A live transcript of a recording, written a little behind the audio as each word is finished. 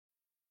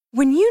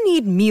When you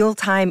need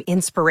mealtime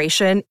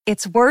inspiration,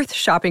 it's worth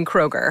shopping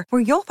Kroger,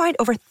 where you'll find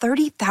over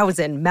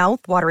 30,000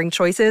 mouth-watering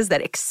choices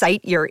that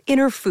excite your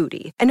inner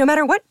foodie. And no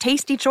matter what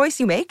tasty choice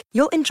you make,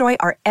 you'll enjoy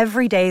our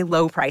everyday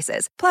low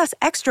prices, plus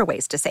extra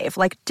ways to save,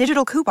 like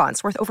digital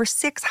coupons worth over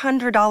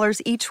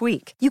 $600 each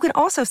week. You can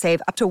also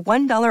save up to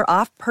 $1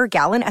 off per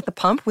gallon at the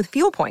pump with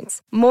fuel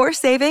points. More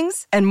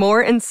savings and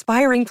more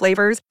inspiring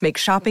flavors make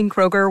shopping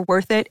Kroger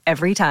worth it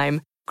every time.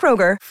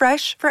 Kroger,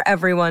 fresh for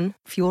everyone.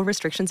 Fuel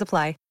restrictions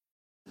apply.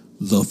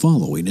 The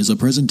following is a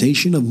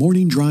presentation of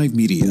Morning Drive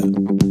Media.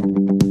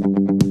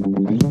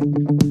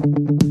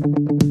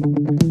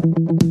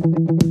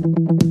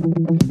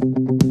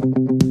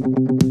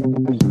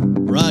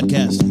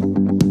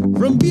 Broadcasting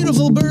from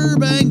beautiful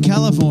Burbank,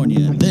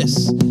 California,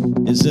 this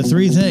is the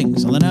Three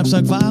Things on the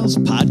Knapsack Files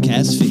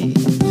podcast feed.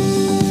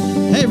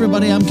 Hey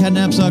everybody, I'm Ken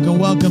Knapsack and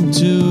welcome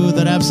to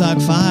the Knapsack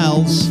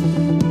Files.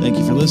 Thank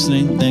you for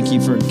listening. Thank you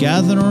for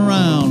gathering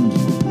around.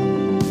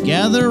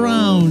 Gather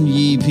around,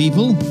 ye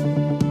people.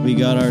 We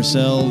got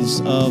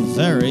ourselves a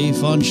very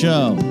fun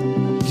show.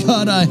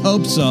 God, I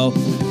hope so.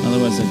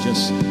 Otherwise, I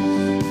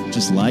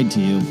just lied to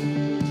you.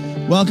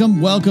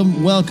 Welcome.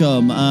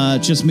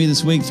 Just me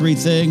this week, Three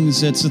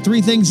Things. It's the Three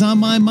Things on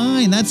my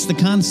mind. That's the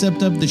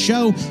concept of the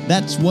show.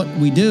 That's what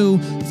we do.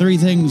 Three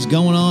things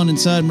going on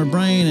inside my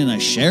brain, and I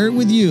share it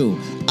with you.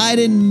 I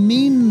didn't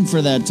mean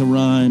for that to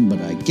rhyme, but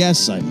I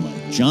guess I'm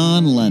like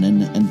John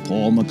Lennon and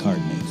Paul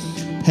McCartney.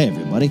 Hey,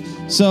 everybody.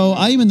 So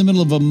I am in the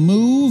middle of a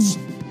move.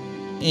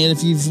 And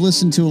if you've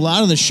listened to a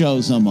lot of the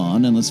shows I'm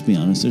on, and let's be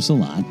honest, there's a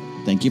lot.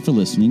 Thank you for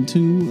listening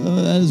to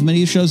as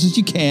many shows as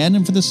you can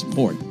and for the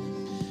support.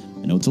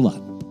 I know it's a lot.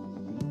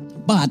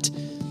 But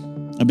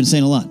I've been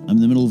saying a lot. I'm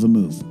in the middle of a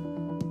move.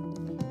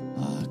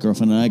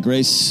 Girlfriend and I,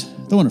 Grace,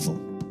 the wonderful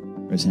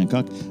Grace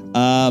Hancock,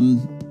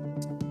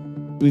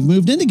 we've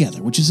moved in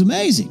together, which is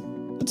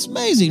amazing. That's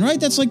amazing, right?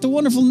 That's like the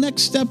wonderful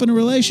next step in a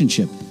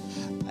relationship.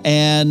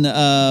 And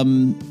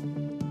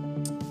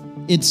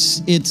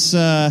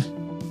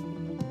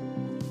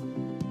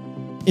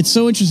It's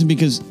so interesting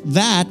because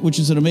that, which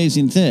is an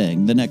amazing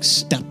thing, the next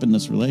step in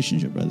this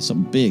relationship, right? It's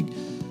something big.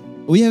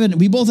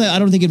 I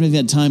don't think we've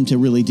had time to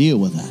really deal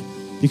with that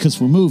because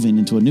we're moving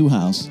into a new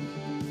house.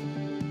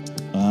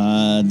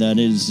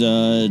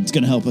 It's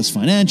going to help us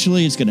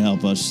financially. It's going to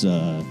help us,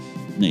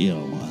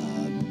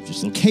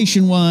 just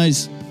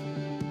location-wise.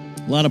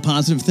 A lot of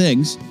positive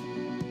things.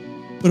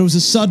 But it was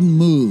a sudden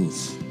move.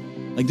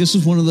 Like, this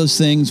was one of those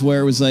things where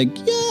it was like,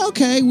 yeah,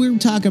 okay, we'll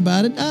talk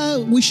about it.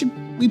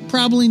 We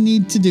probably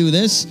need to do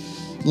this.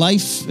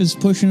 Life is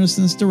pushing us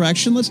in this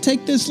direction. Let's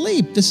take this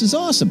leap. This is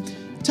awesome.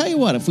 Tell you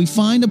what, if we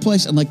find a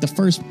place, and like the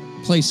first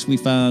place we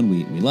found,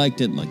 we liked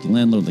it, like the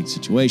landlord, like the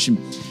situation.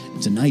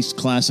 It's a nice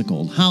classic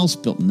old house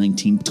built in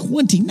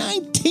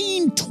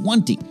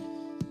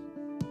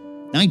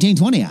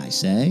 1920, I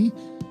say.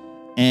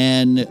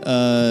 And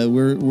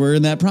we're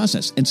in that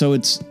process. And so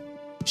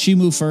she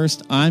moved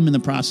first. I'm in the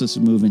process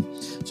of moving.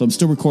 So I'm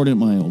still recording at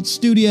my old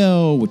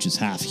studio, which is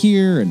half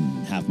here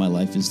and half my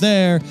life is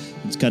there.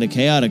 It's kind of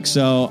chaotic.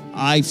 So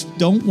I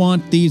don't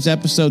want these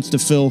episodes to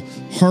feel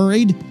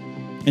hurried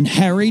and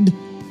harried.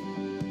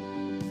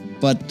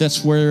 But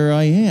that's where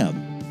I am.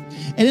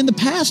 And in the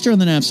past here on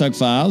the Knapsack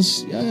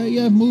Files,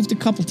 I've moved a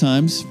couple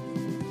times.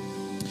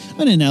 I've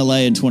been in LA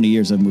in 20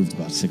 years. I've moved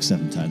about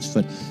 6-7 times.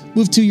 But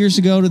moved 2 years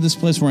ago to this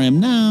place where I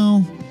am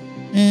now.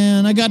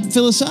 And I got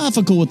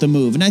philosophical with the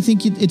move, and I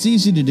think it's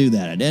easy to do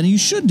that, and you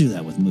should do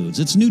that with moves.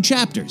 It's new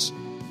chapters.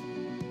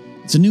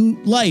 It's a new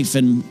life,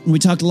 and we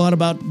talked a lot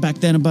back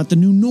then about the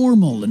new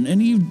normal and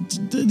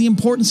the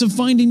importance of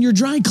finding your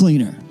dry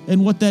cleaner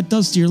and what that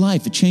does to your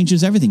life. It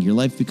changes everything. Your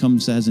life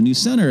has a new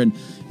center, and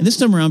this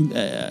time around,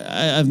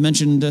 I've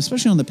mentioned,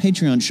 especially on the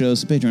Patreon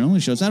shows, the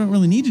Patreon-only shows, I don't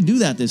really need to do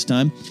that this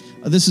time.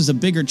 This is a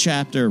bigger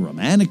chapter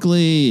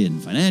romantically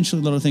and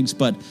financially, a lot of things,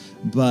 but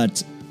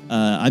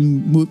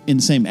I'm in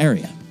the same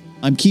area.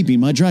 I'm keeping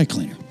my dry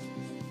cleaner.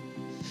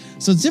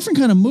 So it's a different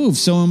kind of move.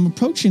 So I'm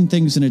approaching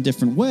things in a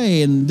different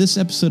way. And this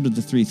episode of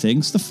The Three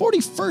Things, the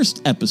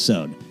 41st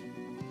episode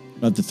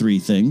of The Three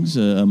Things,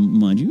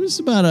 mind you, it's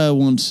about a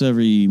once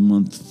every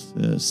month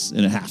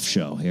and a half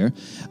show here.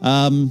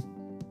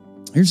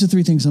 Here's the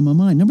three things on my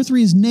mind. Number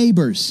 3 is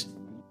neighbors.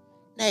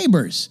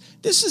 Neighbors.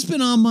 This has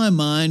been on my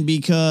mind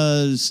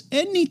because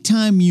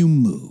anytime you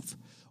move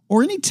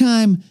or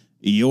anytime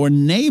your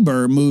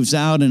neighbor moves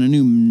out and a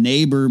new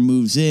neighbor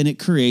moves in, it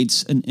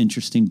creates an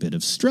interesting bit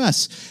of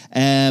stress.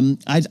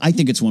 I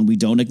think it's one we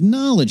don't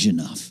acknowledge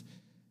enough.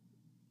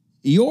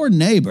 Your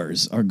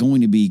neighbors are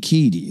going to be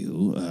key to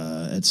you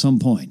at some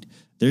point.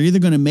 They're either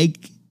going to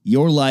make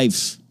your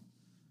life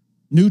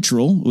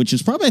neutral, which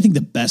is probably, I think, the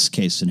best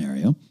case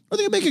scenario, or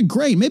they're going to make it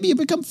great. Maybe you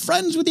become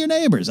friends with your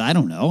neighbors. I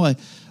don't know.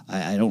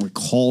 I don't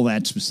recall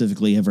that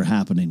specifically ever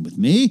happening with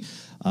me.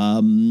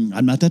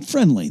 I'm not that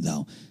friendly,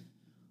 though.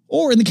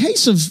 Or in the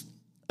case of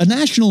a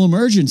national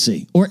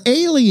emergency or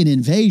alien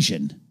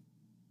invasion,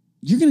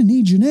 you're going to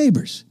need your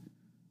neighbors.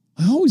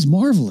 I always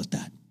marvel at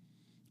that.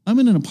 I'm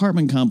in an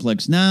apartment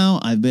complex now.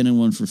 I've been in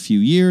one for a few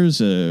years,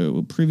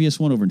 a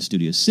previous one over in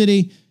Studio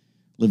City.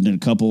 Lived in a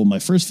couple of my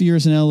first few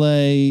years in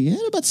LA,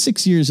 and about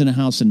 6 years in a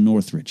house in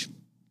Northridge.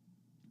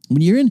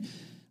 When you're in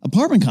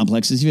apartment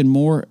complexes, even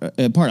more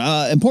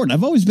important.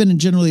 I've always been in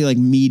generally like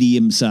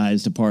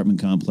medium-sized apartment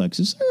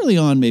complexes. Early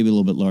on, maybe a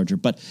little bit larger,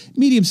 but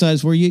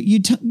medium-sized where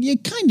you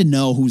kind of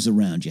know who's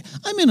around you.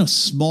 I'm in a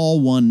small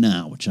one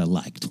now, which I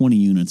like, 20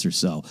 units or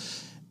so.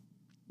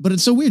 But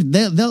it's so weird.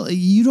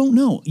 You don't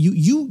know.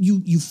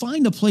 You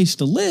find a place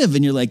to live,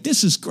 and you're like,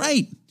 this is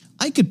great.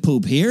 I could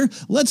poop here.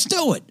 Let's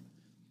do it.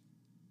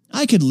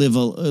 I could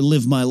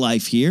live my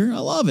life here. I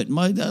love it.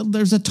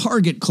 There's a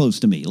Target close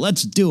to me.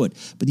 Let's do it.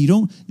 But you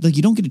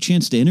don't get a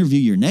chance to interview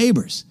your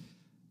neighbors,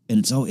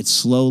 and it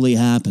slowly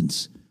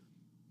happens.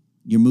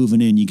 You're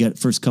moving in. You get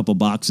first couple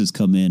boxes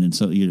come in, and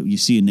so you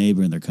see a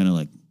neighbor, and they're kind of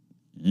like,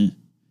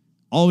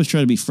 Always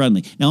try to be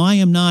friendly. Now I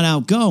am not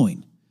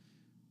outgoing,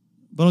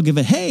 but I'll give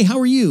it. Hey, how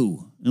are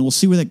you? And we'll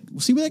see where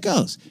that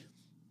goes.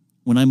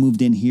 When I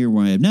moved in here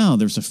where I am now,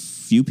 there's a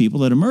few people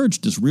that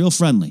emerged as real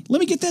friendly. Let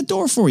me get that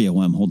door for you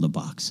while I'm holding the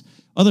box.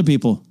 Other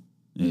people,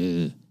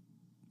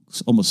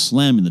 almost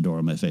slamming the door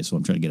in my face while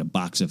I'm trying to get a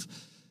box of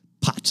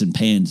pots and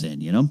pans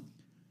in,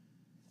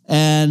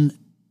 And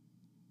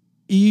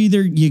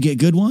either you get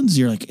good ones,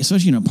 you're like,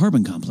 especially in an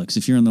apartment complex,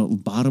 if you're on the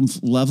bottom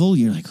level,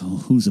 you're like, oh,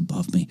 who's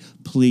above me?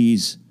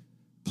 Please,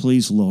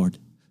 Lord.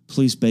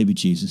 Please, baby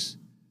Jesus.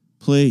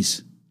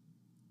 Please.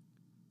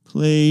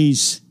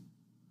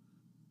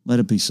 Let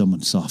it be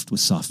someone soft with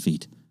soft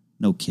feet.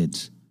 No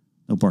kids.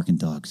 No barking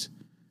dogs.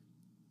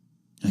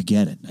 I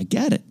get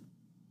it.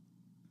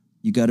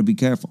 You got to be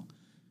careful.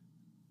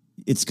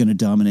 It's going to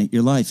dominate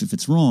your life if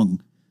it's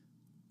wrong.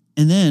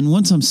 And then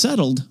once I'm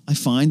settled, I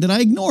find that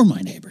I ignore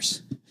my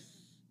neighbors.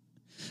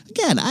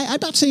 Again, I'm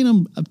not saying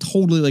I'm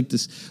totally like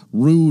this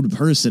rude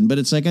person, but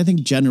it's like I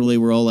think generally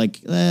we're all like,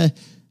 I'm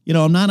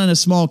not in a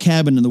small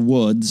cabin in the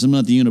woods. I'm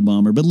not the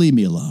Unabomber, but leave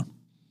me alone.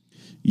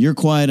 You're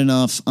quiet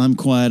enough. I'm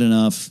quiet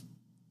enough.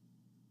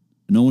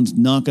 No one's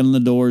knocking on the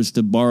doors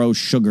to borrow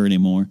sugar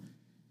anymore.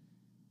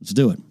 Let's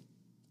do it.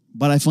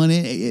 But I find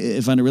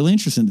it really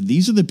interesting that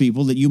these are the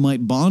people that you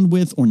might bond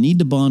with or need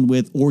to bond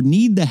with or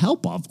need the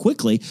help of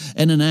quickly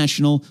in a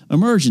national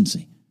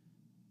emergency.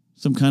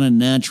 Some kind of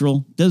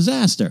natural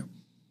disaster.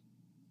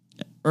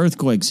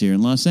 Earthquakes here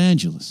in Los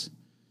Angeles.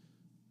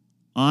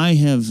 I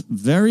have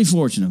very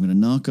fortunate. I'm going to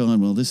knock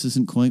on, well, this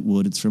isn't quite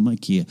wood. It's from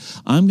IKEA.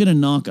 I'm going to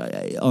knock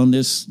on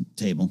this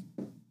table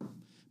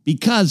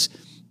because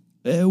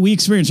we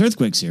experienced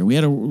earthquakes here. We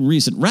had a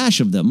recent rash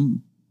of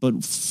them,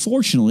 but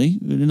fortunately,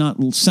 they're not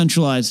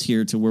centralized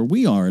here to where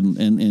we are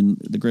in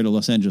the greater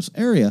Los Angeles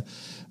area.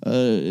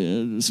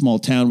 A small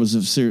town was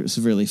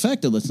severely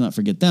affected. Let's not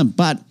forget them.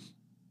 But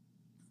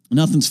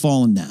nothing's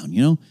fallen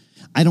down,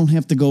 I don't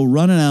have to go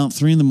running out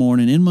 3 a.m.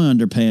 in my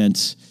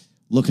underpants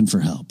looking for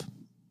help.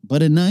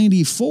 But in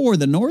 94,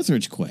 the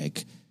Northridge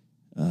quake,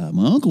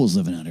 my uncle was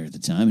living out here at the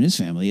time, and his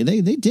family,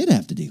 they did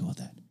have to deal with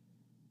that.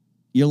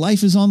 Your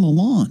life is on the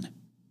lawn.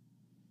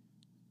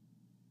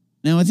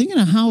 Now, I think in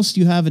a house,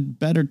 you have a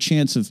better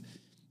chance of,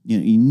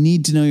 you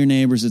need to know your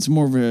neighbors. It's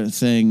more of a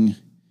thing,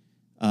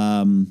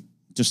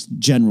 just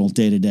general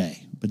day to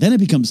day. But then it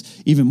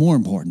becomes even more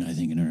important, I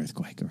think, in an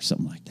earthquake or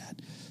something like that.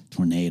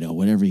 Tornado,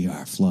 whatever you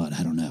are, flood,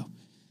 I don't know.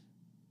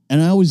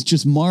 And I always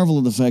just marvel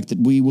at the fact that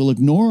we will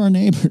ignore our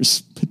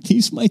neighbors, but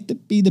these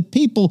might be the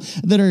people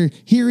that are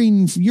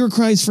hearing your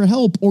cries for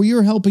help, or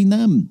you're helping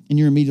them, and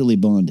you're immediately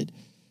bonded.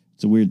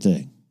 It's a weird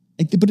thing.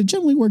 But it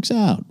generally works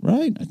out,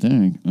 right? I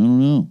think. I don't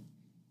know.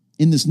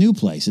 In this new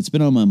place, it's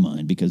been on my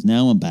mind because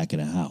now I'm back at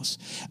a house.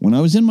 When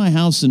I was in my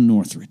house in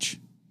Northridge,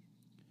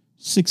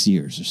 6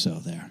 years or so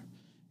there,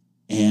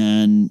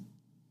 and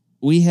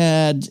we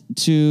had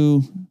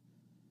to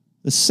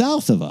the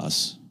south of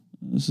us,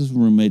 this is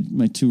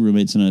my 2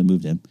 roommates and I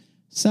moved in.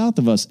 South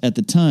of us at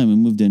the time, we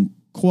moved in,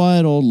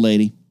 quiet old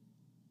lady,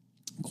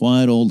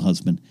 quiet old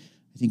husband.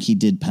 I think he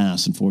did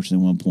pass,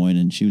 unfortunately, at one point,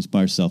 and she was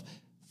by herself,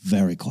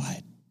 very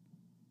quiet.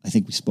 I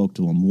think we spoke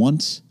to him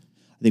once.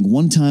 I think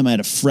one time I had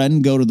a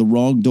friend go to the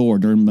wrong door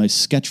during my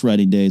sketch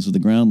writing days with the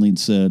ground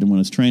leads, when I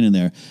was training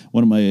there.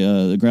 One of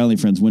my ground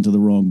lead friends went to the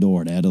wrong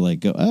door, and I had to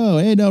go, oh,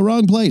 hey, no,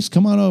 wrong place,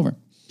 come on over.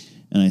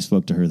 And I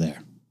spoke to her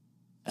there.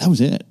 That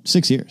was it.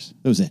 6 years.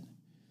 That was it.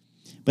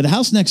 But the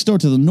house next door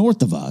to the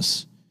north of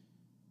us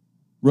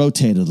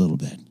rotated a little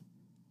bit.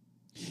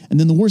 And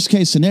then the worst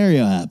case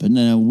scenario happened.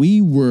 Now,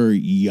 we were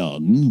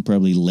young,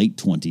 probably late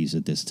 20s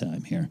at this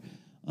time here,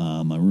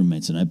 my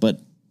roommates and I,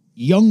 but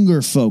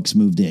younger folks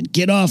moved in.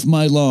 Get off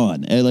my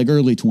lawn, like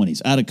early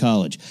 20s, out of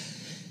college.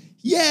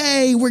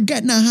 Yay, we're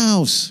getting a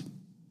house.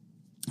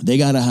 They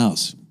got a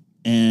house.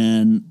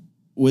 And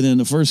within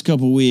the first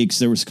couple of weeks,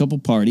 there was a couple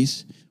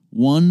parties.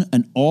 One,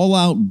 an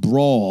all-out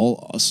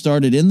brawl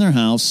started in their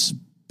house,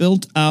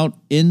 built out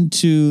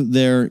into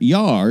their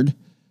yard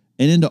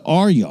and into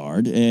our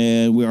yard.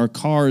 And our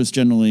cars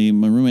generally,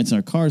 my roommates and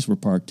our cars were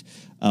parked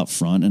out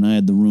front, and I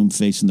had the room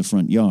facing the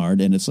front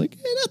yard. And it's like,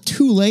 not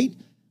too late,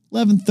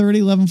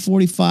 11:30,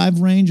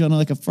 11:45 range on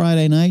like a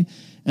Friday night.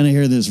 And I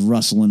hear this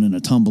rustling and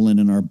a tumbling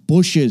in our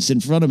bushes in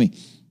front of me.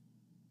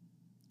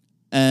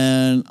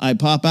 And I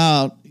pop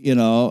out,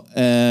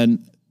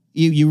 and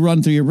you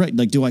run through your brain.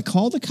 Like, do I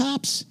call the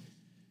cops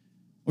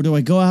or do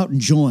I go out and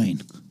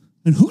join?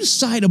 And whose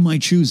side am I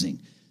choosing?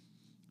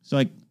 So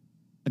I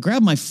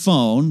grabbed my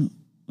phone,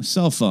 my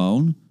cell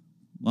phone,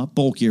 a lot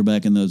bulkier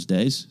back in those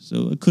days,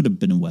 so it could have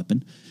been a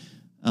weapon.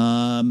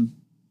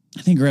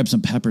 I think I grabbed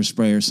some pepper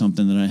spray or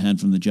something that I had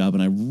from the job,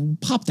 and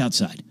I popped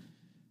outside.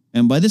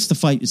 And by this, the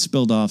fight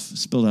spilled out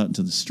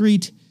into the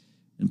street,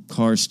 and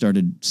cars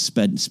started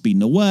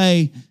speeding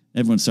away.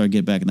 Everyone started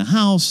getting back in the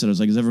house, and I was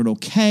like, "Is everyone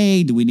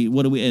okay?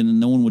 And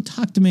no one would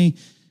talk to me.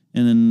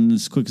 And then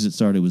as quick as it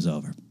started, it was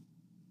over.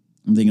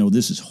 I'm thinking,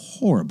 this is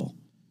horrible.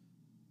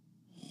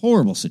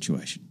 Horrible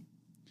situation.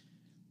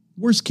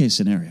 Worst case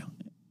scenario.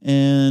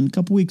 And a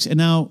couple weeks, and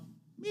now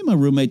me and my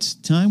roommates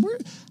at the time, we're,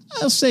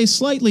 I'll say,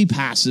 slightly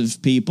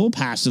passive people,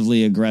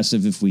 passively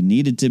aggressive if we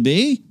needed to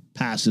be,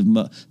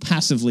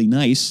 passively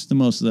nice the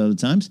most of the other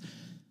times.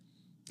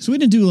 So we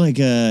didn't do like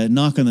a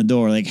knock on the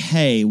door, like,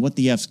 hey, what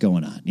the F's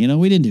going on?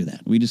 We didn't do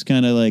that. We just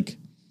kind of like,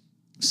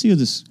 see if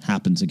this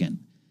happens again.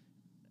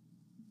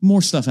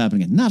 More stuff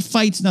happening again. Not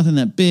fights, nothing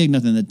that big,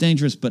 nothing that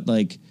dangerous, but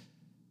like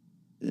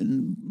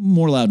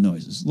more loud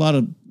noises. A lot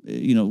of,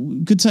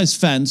 good sized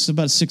fence,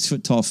 about a 6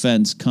 foot tall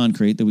fence,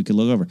 concrete that we could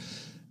look over,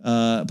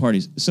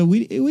 parties. So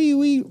we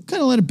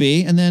kind of let it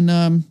be, and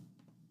then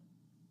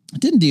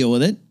didn't deal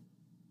with it.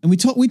 And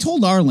we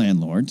told our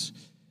landlords.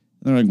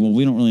 They're like, well,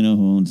 we don't really know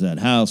who owns that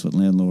house, what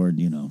landlord,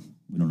 we don't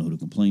know who to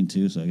complain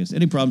to. So I guess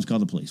any problems, call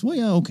the police. Well,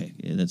 yeah, okay,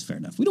 yeah, that's fair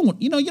enough. We don't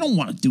want, you don't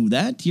want to do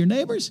that to your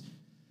neighbors.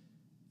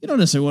 You don't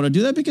necessarily want to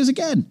do that because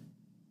again,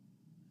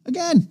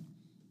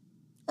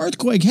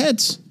 earthquake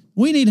hits.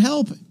 We need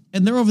help.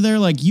 And they're over there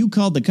like, you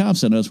called the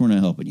cops on us. We're not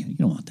helping you. You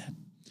don't want that.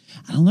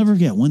 And I'll never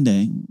forget one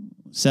day,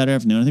 Saturday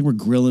afternoon, I think we're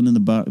grilling in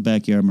the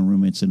backyard, my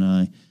roommates and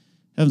I,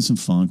 having some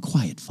fun,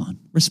 quiet fun,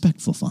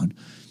 respectful fun.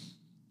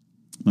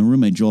 My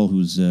roommate, Joel,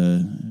 who's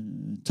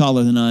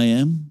taller than I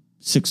am,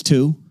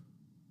 6'2",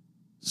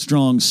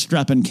 strong,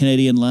 strapping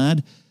Canadian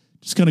lad,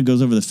 just kind of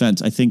goes over the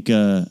fence. I think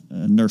a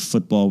Nerf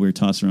football we were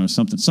tossing around or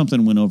something.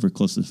 Something went over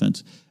close to the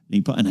fence.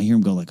 And I hear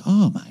him go like,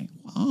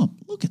 wow,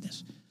 look at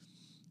this.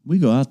 We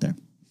go out there.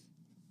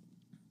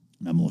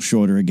 I'm a little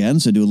shorter again,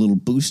 so I do a little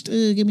boost.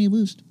 Give me a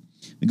boost.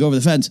 We go over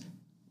the fence.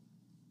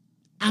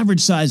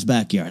 Average size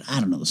backyard. I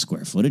don't know the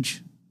square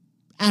footage.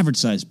 Average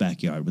size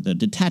backyard with a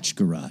detached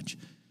garage.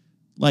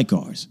 Like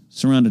ours,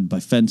 surrounded by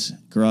fence,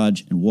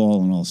 garage, and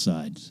wall on all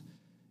sides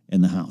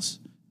in the house.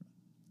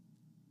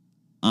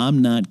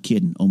 I'm not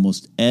kidding.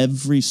 Almost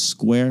every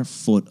square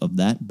foot of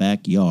that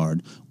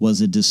backyard was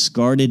a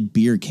discarded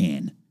beer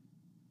can.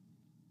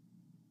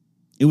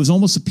 It was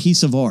almost a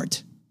piece of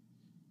art.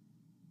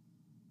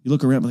 You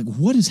look around like,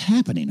 what is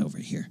happening over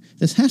here?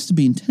 This has to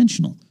be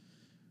intentional.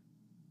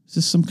 Is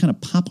this some kind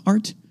of pop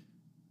art?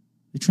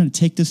 They're trying to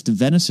take this to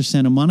Venice or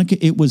Santa Monica?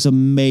 It was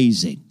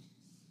amazing.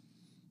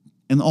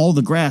 And all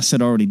the grass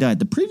had already died.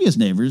 The previous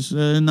neighbors,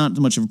 not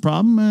much of a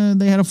problem.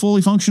 They had a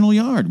fully functional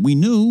yard. We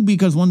knew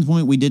because one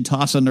point we did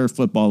toss a Nerf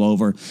football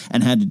over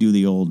and had to do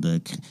the old,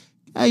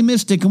 hey,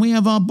 Mystic, can we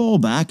have our bowl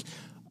back?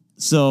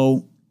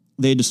 So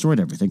they destroyed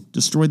everything,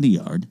 destroyed the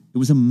yard. It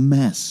was a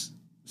mess.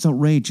 It's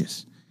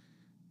outrageous.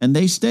 And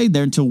they stayed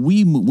there until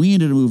we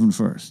ended up moving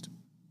first.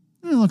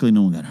 And luckily,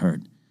 no one got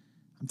hurt.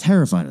 I'm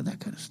terrified of that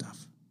kind of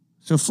stuff.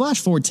 So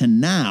flash forward to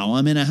now,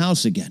 I'm in a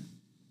house again.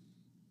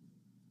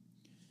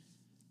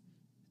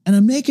 And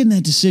I'm making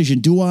that decision.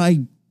 I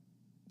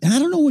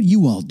don't know what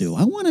you all do.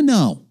 I want to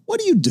know.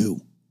 What do you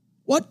do?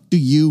 What do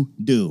you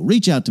do?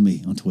 Reach out to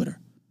me on Twitter.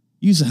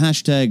 Use the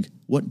hashtag,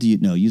 what do you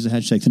know? Use the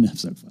hashtag, the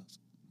Knapsack Files.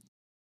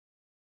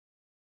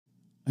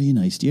 Are you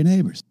nice to your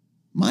neighbors?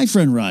 My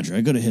friend Roger,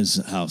 I go to his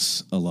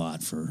house a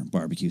lot for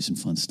barbecues and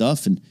fun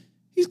stuff, and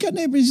he's got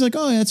neighbors. He's like,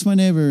 oh, that's my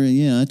neighbor.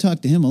 Yeah, I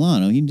talked to him a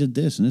lot. Oh, he did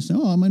this and this.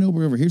 Oh, my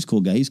neighbor over here's a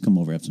cool guy. He's come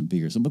over, have some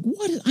beers. I'm like,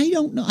 what? I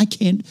don't know. I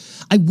can't.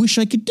 I wish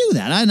I could do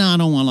that. I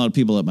don't want a lot of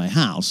people at my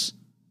house.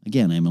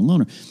 Again, I'm a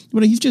loner.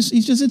 But he's just,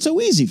 it's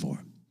so easy for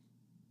him.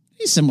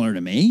 He's similar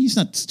to me. He's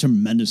not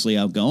tremendously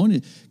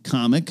outgoing.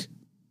 Comic,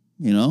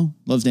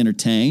 loves to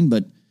entertain,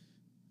 but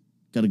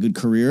got a good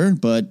career.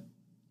 But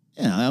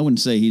yeah, I wouldn't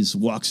say he's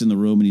walks in the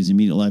room and he's the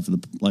immediate life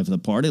of the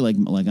party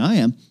like I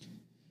am.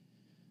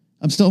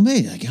 I'm still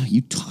amazed. Like, oh,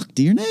 you talk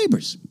to your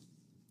neighbors.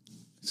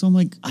 So I'm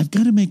like, I've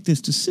got to make this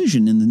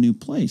decision in the new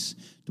place.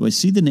 Do I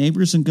see the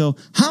neighbors and go,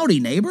 howdy,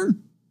 neighbor?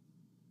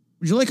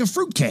 Would you like a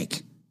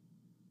fruitcake?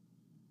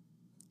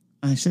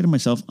 I say to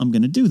myself, I'm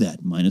going to do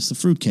that, minus the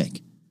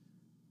fruitcake.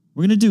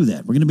 We're going to do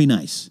that. We're going to be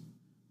nice.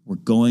 We're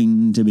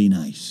going to be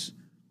nice.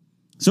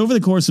 So over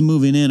the course of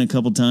moving in a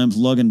couple times,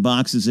 lugging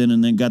boxes in,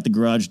 and then got the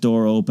garage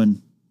door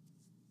open,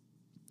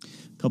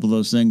 a couple of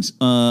those things,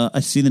 I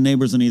see the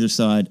neighbors on either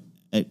side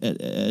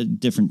at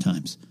different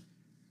times.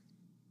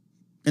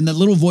 And that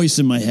little voice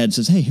in my head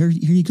says, hey, here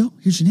you go.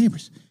 Here's your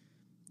neighbors.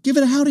 Give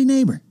it a howdy,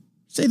 neighbor.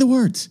 Say the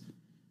words.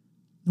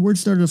 The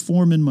words started to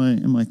form in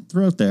my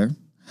throat there.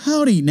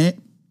 Howdy,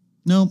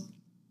 No.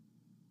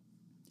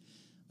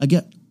 I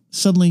get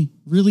suddenly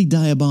really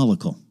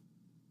diabolical.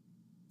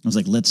 I was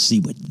like, let's see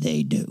what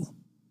they do.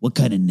 What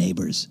kind of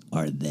neighbors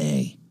are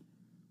they?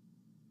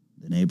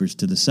 neighbors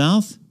to the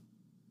south,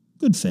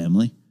 good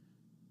family,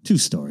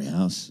 2-story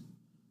house,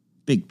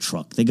 big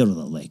truck. They go to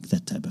the lake,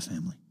 that type of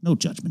family. No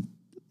judgment.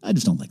 I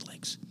just don't like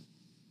lakes.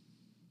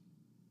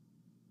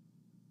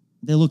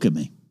 They look at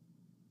me,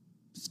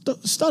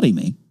 study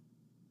me,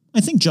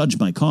 I think judge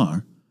my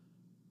car,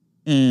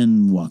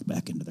 and walk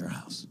back into their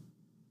house.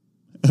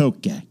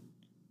 Okay.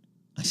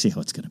 I see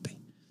how it's going to be.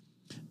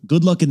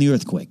 Good luck in the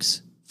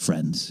earthquakes,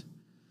 friends.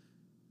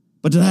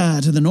 But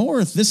to the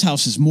north, this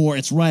house is more,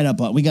 it's right up.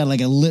 We got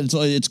like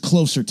it's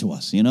closer to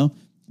us, you know?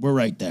 We're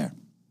right there.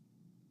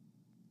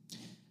 So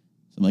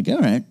I'm like, all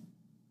right,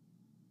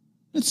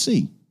 let's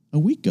see. A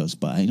week goes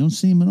by. I don't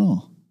see them at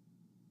all.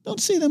 Don't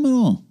see them at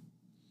all.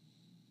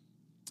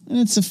 And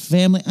it's a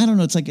family. I don't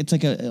know. It's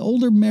like an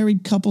older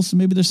married couple. So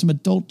maybe there's some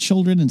adult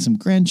children and some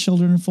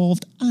grandchildren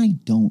involved. I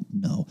don't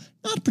know.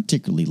 Not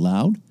particularly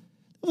loud.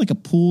 Like a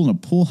pool and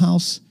a pool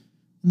house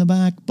in the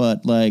back,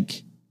 but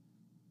like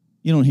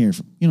you don't hear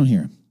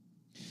them.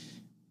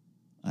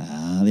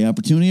 The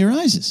opportunity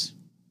arises.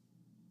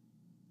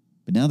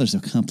 But now there's a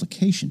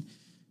complication.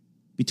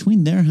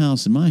 Between their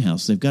house and my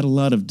house, they've got a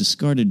lot of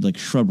discarded like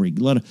shrubbery,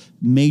 a lot of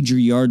major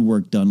yard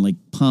work done, like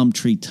palm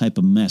tree type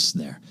of mess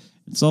there.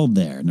 It's all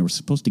there, and they were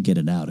supposed to get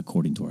it out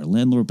according to our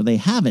landlord, but they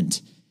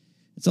haven't.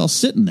 It's all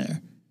sitting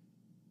there.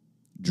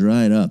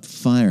 Dried up,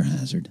 fire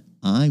hazard.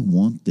 I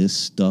want this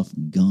stuff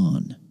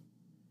gone.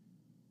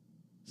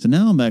 So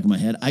now I'm back in my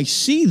head. I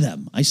see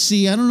them. I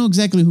don't know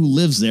exactly who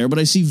lives there, but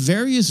I see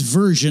various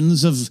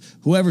versions of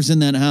whoever's in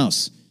that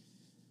house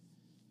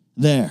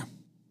there.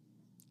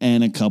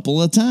 And a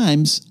couple of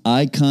times,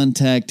 eye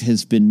contact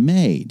has been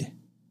made.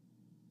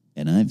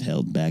 And I've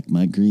held back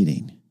my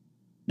greeting.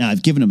 Now,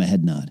 I've given him a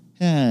head nod.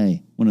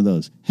 Hey, one of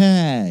those.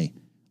 Hey.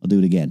 I'll do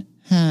it again.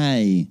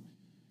 Hey.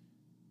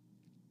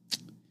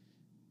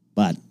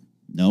 But,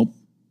 nope.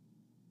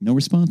 No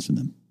response from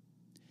them.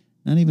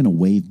 Not even a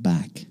wave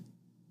back.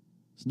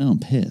 So now I'm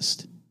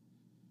pissed.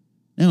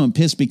 Now I'm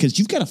pissed because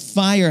you've got a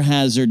fire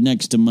hazard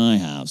next to my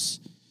house,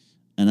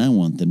 and I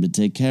want them to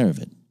take care of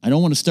it. I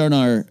don't want to start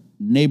our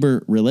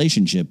neighbor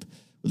relationship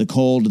with a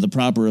call to the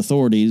proper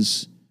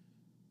authorities,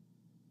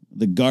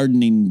 the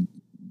gardening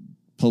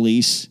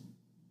police.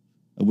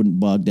 I wouldn't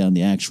bog down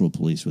the actual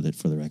police with it,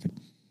 for the record.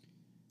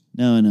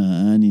 No,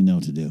 I need to know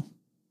what to do.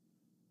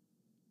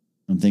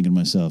 I'm thinking to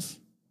myself,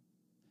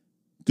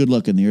 good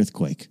luck in the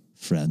earthquake,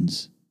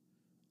 friends.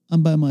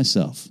 I'm by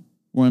myself.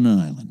 We're on an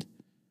island.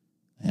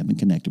 I haven't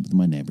connected with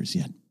my neighbors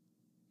yet.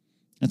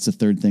 That's the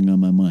third thing on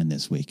my mind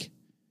this week.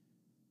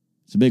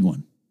 It's a big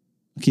one.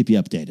 I'll keep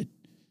you updated.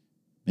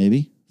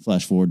 Maybe,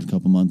 flash forward a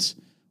couple months,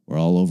 we're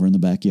all over in the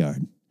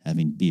backyard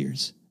having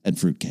beers and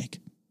fruitcake.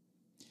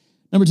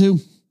 Number 2,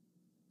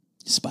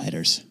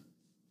 spiders.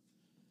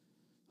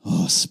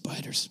 Oh,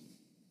 spiders.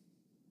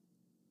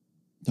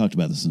 Talked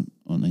about this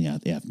on the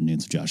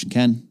afternoons of Josh and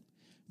Ken.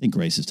 I think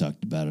Grace has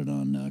talked about it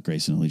on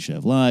Grace and Alicia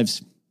Have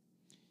Lives.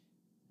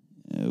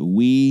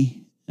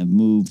 We have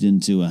moved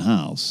into a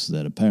house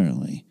that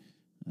apparently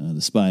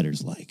the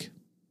spiders like.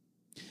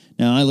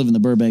 Now, I live in the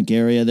Burbank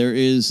area. There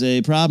is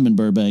a problem in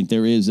Burbank.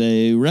 There is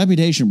a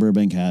reputation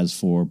Burbank has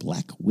for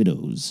black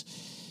widows.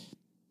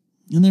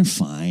 And they're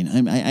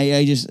fine.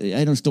 I just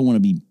don't want to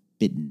be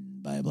bitten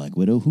by a black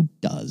widow. Who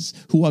does?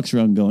 Who walks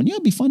around going, yeah,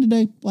 it'd be fun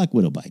today? Black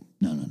widow bite.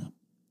 No.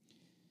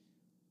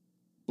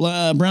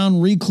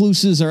 Brown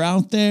recluses are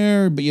out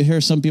there, but you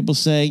hear some people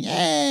say,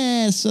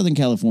 Southern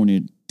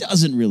California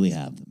doesn't really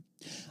have them.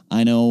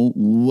 I know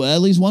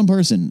at least one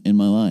person in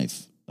my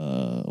life,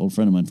 old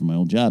friend of mine from my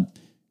old job,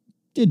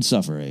 did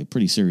suffer a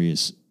pretty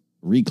serious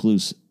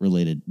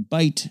recluse-related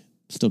bite,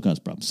 still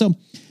caused problems. So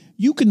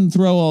you can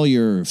throw all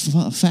your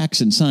facts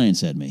and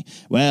science at me.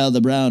 Well, the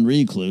brown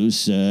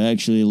recluse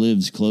actually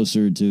lives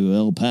closer to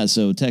El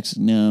Paso, Texas.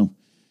 No,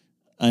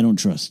 I don't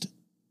trust.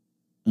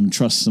 I don't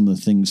trust some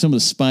of the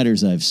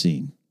spiders I've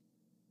seen.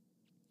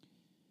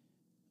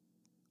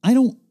 I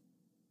don't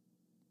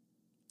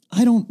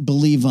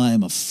believe I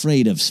am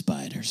afraid of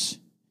spiders.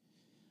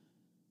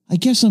 I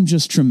guess I'm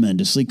just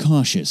tremendously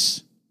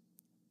cautious,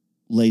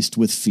 laced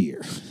with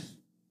fear.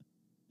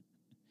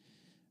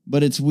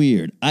 But it's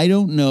weird. I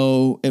don't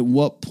know at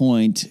what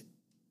point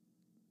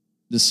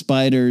the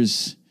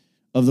spiders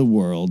of the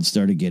world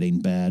started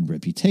getting bad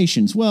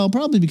reputations. Well,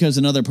 probably because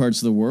in other parts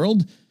of the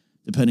world,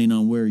 depending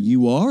on where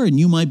you are, and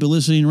you might be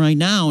listening right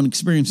now and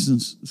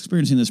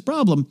experiencing this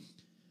problem,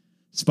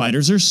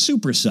 spiders are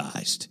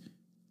supersized.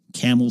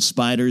 Camel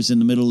spiders in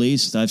the Middle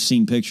East, I've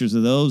seen pictures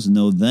of those.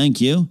 No,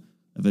 thank you.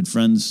 I've had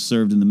friends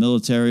served in the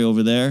military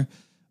over there,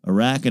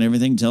 Iraq and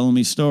everything, telling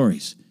me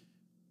stories.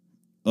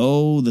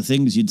 Oh, the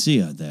things you'd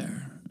see out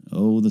there.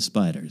 Oh, the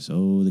spiders.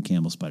 Oh, the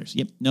camel spiders.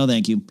 Yep, no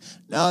thank you.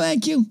 No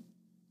thank you.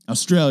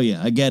 Australia,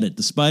 I get it.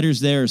 The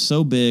spiders there are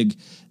so big,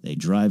 they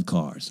drive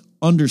cars.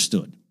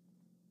 Understood.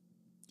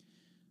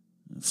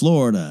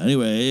 Florida.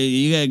 Anyway,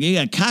 you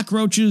got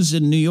cockroaches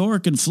in New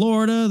York and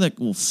Florida that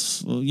will,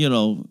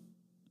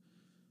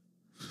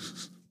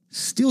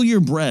 steal your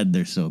bread.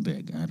 They're so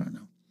big. I don't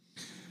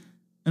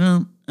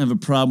know. I have a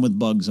problem with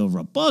bugs over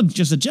a bug,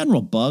 just a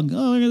general bug.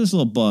 Oh, look at this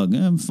little bug.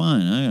 I'm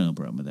fine. I got no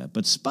problem with that.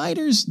 But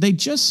spiders, they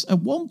just, at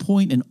one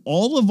point in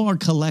all of our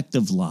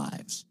collective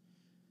lives,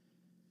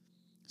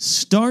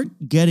 start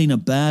getting a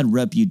bad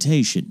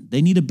reputation.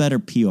 They need a better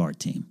PR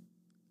team.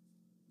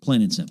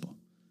 Plain and simple.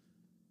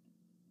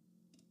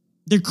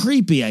 They're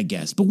creepy, I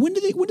guess. But when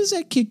does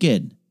that kick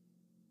in?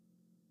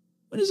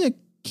 When does that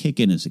kick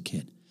in as a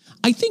kid?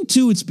 I think,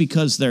 too, it's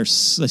because they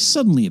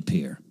suddenly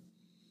appear.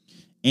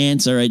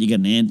 Ants, all right, you got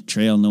an ant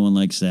trail. No one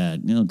likes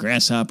that.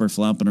 Grasshopper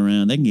flopping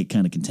around. They can get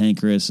kind of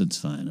cantankerous. It's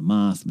fine. A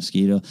moth,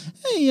 mosquito.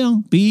 Hey,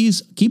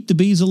 bees. Keep the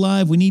bees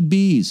alive. We need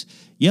bees.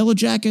 Yellow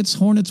jackets,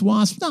 hornets,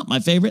 wasps. Not my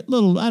favorite.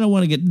 I don't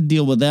want to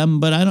deal with them,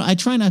 but I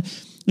try not.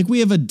 Like, we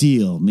have a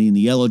deal. Me and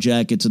the yellow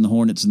jackets and the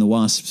hornets and the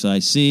wasps I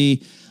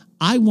see.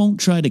 I won't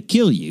try to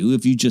kill you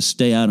if you just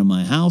stay out of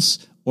my house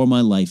or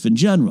my life in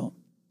general.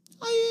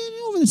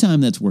 Over the time,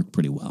 that's worked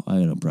pretty well. I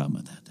got no problem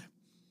with that.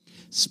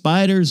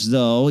 Spiders,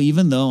 though,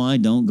 even though I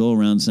don't go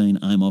around saying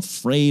I'm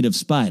afraid of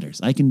spiders,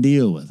 I can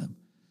deal with them.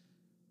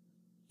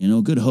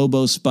 A good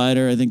hobo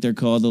spider, I think they're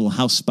called, a little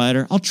house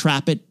spider. I'll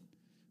trap it.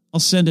 I'll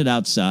send it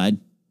outside.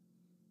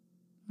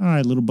 All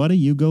right, little buddy,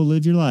 you go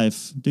live your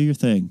life. Do your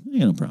thing. I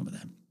got no problem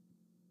with that.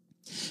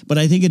 But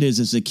I think it is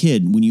as a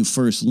kid when you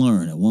first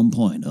learn at one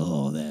point,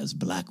 oh, there's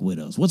black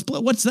widows. What's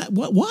that?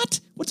 What?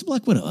 What's a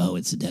black widow? Oh,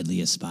 it's the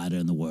deadliest spider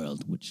in the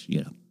world, which,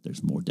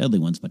 there's more deadly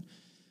ones, but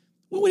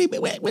what do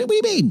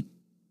you mean?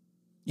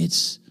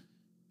 It's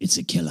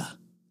a killer,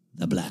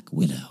 the Black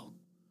Widow.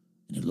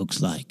 And it looks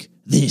like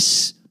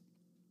this.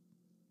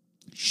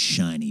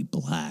 Shiny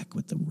black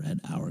with the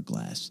red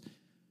hourglass.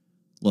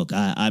 Look,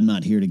 I'm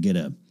not here to get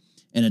in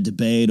a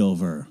debate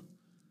over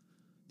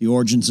the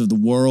origins of the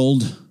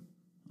world.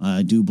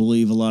 I do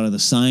believe a lot of the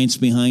science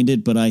behind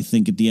it, but I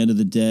think at the end of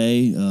the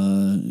day,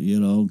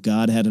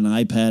 God had an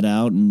iPad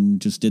out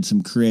and just did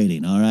some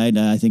creating, all right?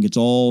 I think it's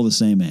all the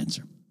same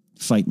answer.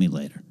 Fight me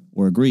later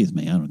or agree with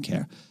me, I don't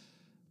care.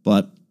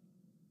 But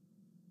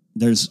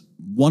there's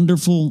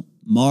wonderful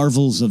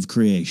marvels of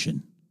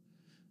creation.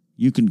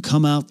 You can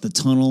come out the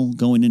tunnel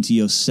going into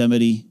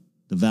Yosemite,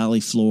 the valley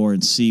floor,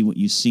 and see what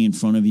you see in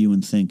front of you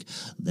and think,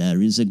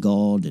 there is a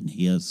God and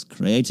he has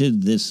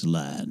created this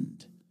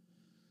land.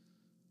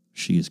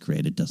 She is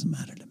created, doesn't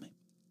matter to me.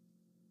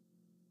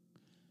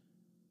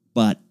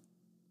 But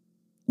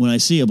when I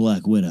see a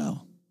black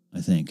widow, I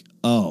think,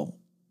 oh,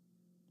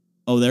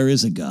 there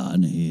is a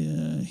God.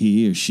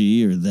 He or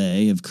she or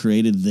they have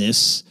created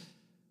this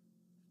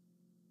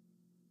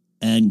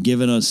and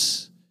given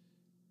us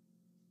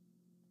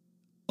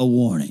a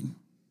warning.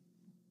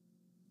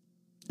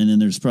 And then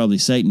there's probably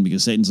Satan,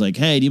 because Satan's like,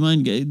 hey, do you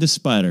mind this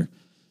spider?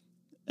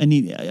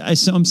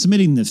 I'm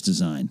submitting this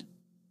design.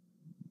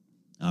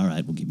 All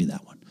right, we'll give you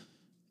that one.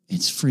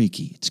 It's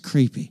freaky. It's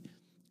creepy.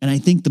 And I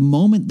think the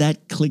moment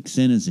that clicks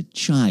in as a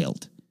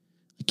child,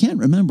 I can't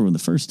remember when the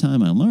first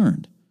time I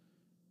learned.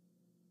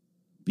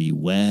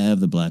 Beware of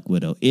the Black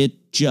Widow.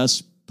 It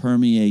just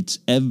permeates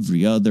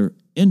every other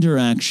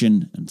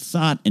interaction and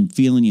thought and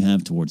feeling you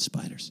have towards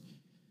spiders.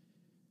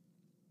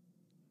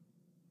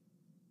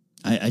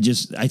 I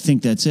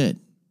think that's it.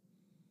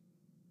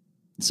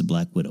 It's the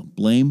Black Widow.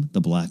 Blame the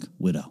Black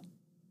Widow.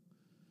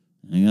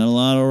 I got a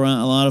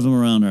lot of them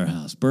around our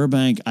house.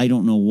 Burbank, I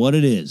don't know what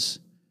it is.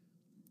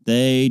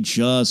 They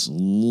just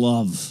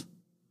love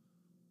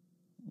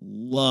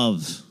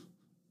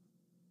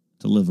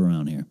to live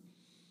around here.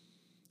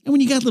 And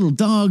when you got little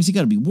dogs, you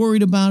got to be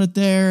worried about it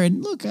there.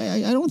 And look, I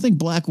don't think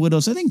black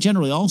widows, I think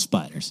generally all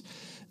spiders,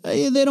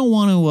 they don't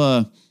want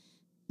to,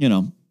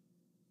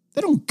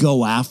 they don't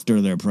go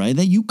after their prey.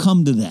 You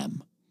come to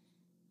them.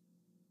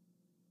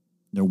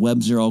 Their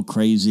webs are all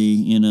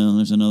crazy.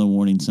 There's another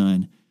warning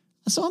sign.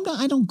 So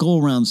I don't go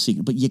around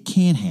seeking, but you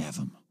can't have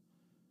them.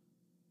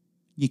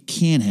 You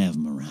can't have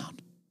them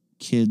around.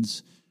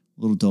 Kids,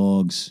 little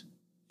dogs,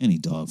 any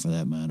dog for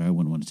that matter. I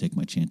wouldn't want to take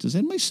my chances.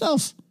 And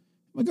myself,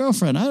 my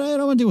girlfriend, I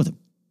don't want to deal with them.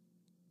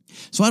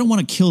 So I don't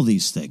want to kill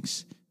these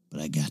things,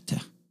 but I got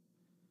to.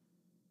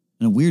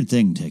 And a weird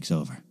thing takes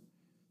over.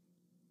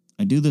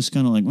 I do this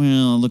kind of like,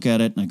 well, I look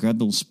at it, and I grab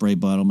the little spray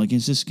bottle. I'm like,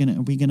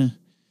 are we gonna,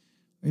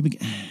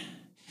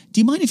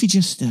 do you mind if you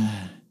just,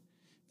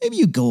 maybe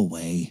you go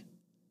away?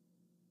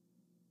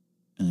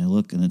 And I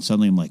look, and then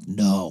suddenly I'm like,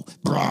 no.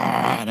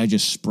 And I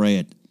just spray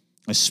it.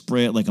 I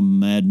spray it like a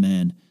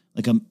madman,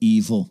 like I'm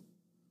evil.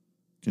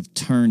 I've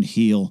turned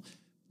heel.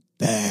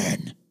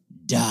 Burn.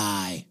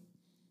 Die.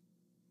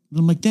 And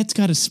I'm like, that's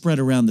got to spread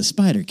around the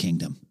spider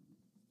kingdom.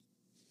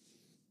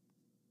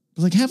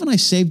 But like, haven't I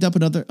saved up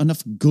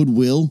enough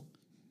goodwill?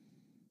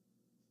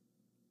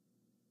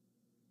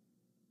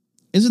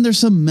 Isn't there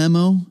some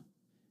memo?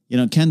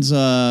 Ken's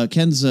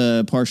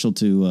partial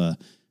to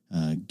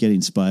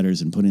getting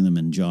spiders and putting them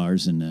in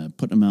jars and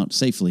putting them out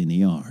safely in the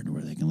yard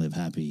where they can live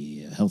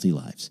happy, healthy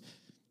lives.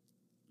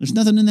 There's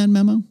nothing in that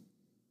memo?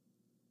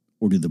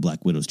 Or do the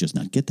black widows just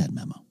not get that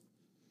memo?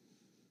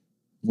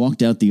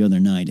 Walked out the other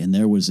night, and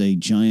there was a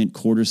giant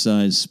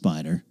quarter-sized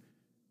spider,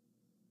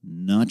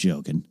 not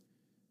joking,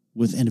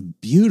 with a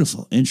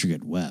beautiful,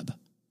 intricate web.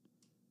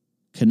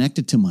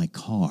 connected to my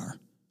car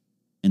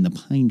and the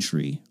pine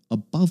tree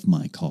above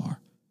my car.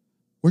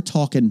 We're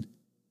talking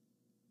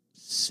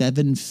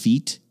 7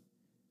 feet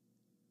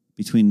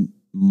between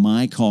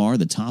my car,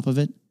 the top of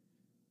it,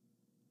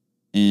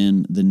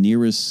 and the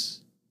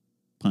nearest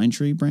pine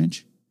tree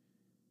branch,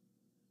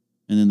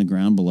 and then the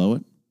ground below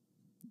it,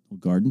 a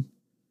garden.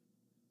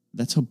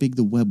 That's how big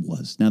the web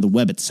was. Now, the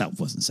web itself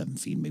wasn't 7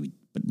 feet, maybe,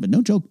 but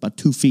no joke, about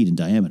 2 feet in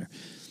diameter.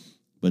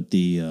 But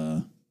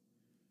the,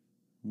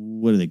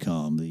 what do they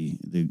call them?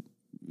 The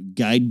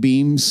guide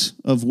beams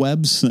of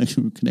webs that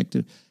were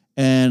connected.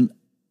 And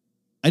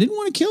I didn't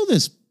want to kill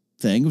this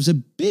thing. It was a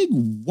big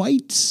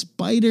white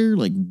spider,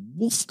 like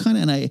wolf kind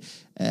of,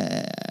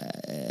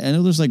 and I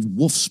know there's like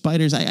wolf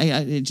spiders.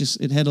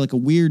 It had like a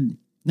weird,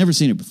 never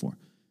seen it before.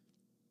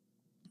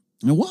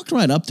 And I walked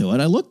right up to it.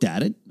 I looked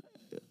at it,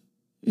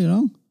 you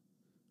know,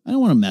 I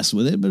don't want to mess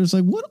with it, but it's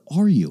like, what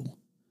are you?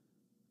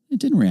 It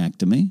didn't react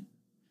to me.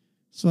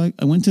 So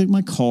I went to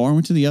my car,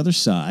 went to the other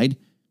side,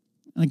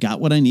 and I got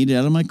what I needed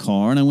out of my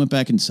car, and I went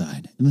back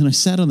inside. And then I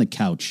sat on the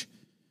couch.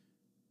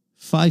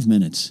 5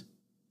 minutes.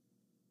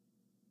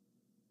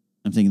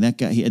 I'm thinking that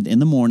guy, in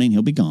the morning,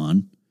 he'll be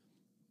gone.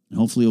 And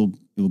hopefully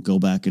he'll go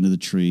back into the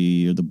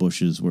tree or the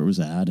bushes where it was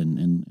at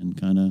and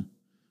kind of,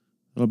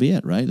 that'll be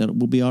it, right?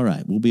 We'll be all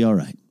right. We'll be all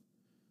right.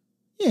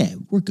 Yeah,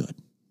 we're good.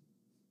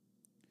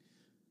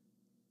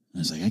 I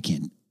was like, I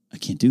can't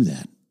do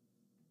that.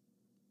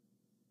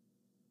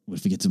 What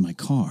if it gets in my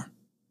car?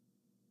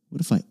 What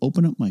if I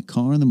open up my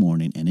car in the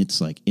morning and it's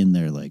like in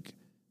there like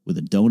with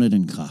a donut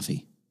and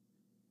coffee?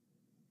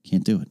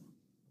 Can't do it.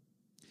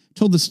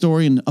 Told the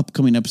story in an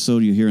upcoming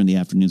episode you hear in the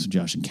afternoons with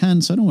Josh and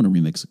Ken, so I don't want to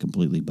remix it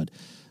completely, but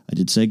I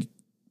did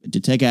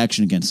take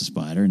action against the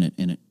spider, and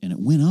it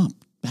went up,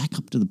 back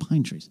up to the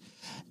pine trees.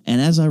 And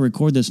as I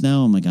record this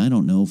now, I'm like, I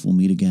don't know if we'll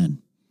meet again.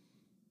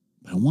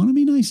 But I want to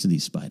be nice to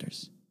these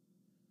spiders.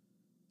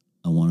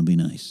 I want to be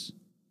nice.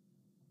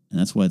 And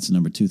that's why it's the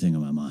number 2 thing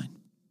on my mind.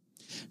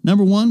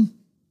 Number 1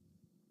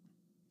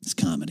 is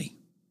comedy.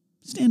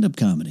 Stand-up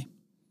comedy.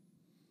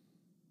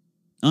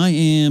 I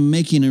am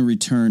making a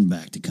return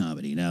back to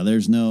comedy. Now,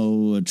 there's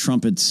no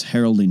trumpets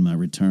heralding my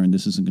return.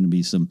 This isn't going to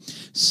be some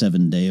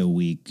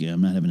 7-day-a-week.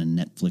 I'm not having a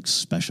Netflix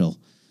special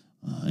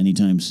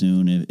anytime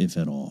soon, if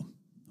at all.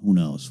 Who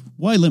knows?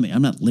 Why limit?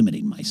 I'm not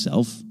limiting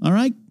myself, all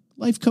right?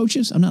 Life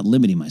coaches, I'm not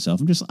limiting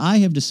myself. I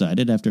have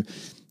decided after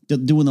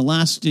doing the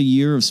last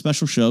year of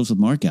special shows with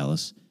Mark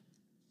Ellis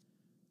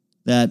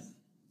that,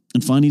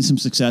 and finding some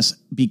success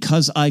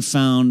because I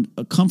found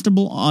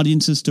comfortable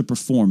audiences to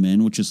perform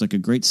in, which is like a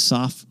great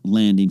soft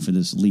landing for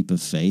this leap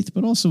of faith,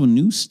 but also a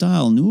new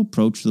style, new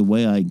approach to the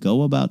way I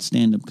go about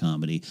stand-up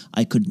comedy.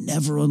 I could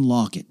never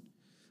unlock it.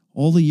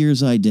 All the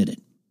years I did it.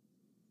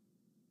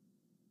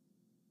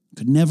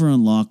 Could never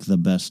unlock the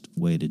best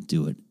way to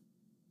do it,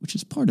 which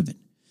is part of it.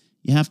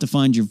 You have to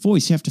find your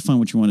voice. You have to find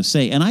what you want to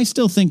say. And I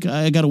still think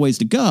I got a ways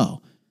to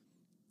go,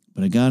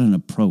 but I got an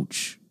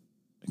approach.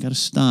 I got a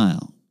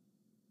style.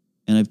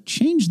 And I've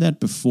changed that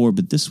before,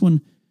 but this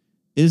one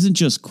isn't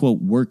just,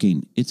 quote,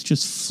 working. It's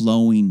just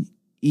flowing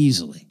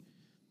easily.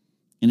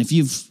 And if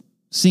you've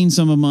seen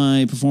some of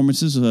my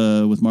performances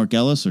with Mark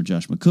Ellis or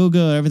Josh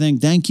McCouga, everything,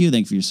 thank you.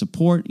 Thank you for your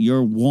support.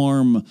 Your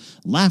warm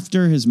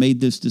laughter has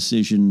made this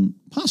decision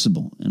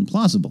possible and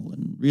plausible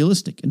and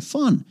realistic and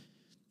fun.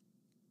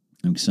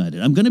 I'm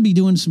excited. I'm going to be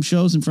doing some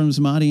shows in front of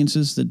some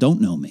audiences that don't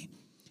know me.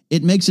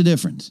 It makes a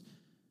difference.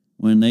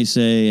 When they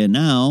say, and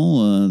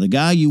now, the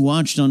guy you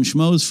watched on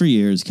Schmoes for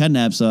years, Ken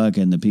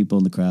Napzok, and the people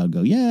in the crowd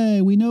go,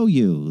 yay, we know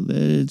you.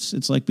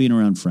 It's like being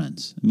around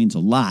friends. It means a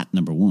lot,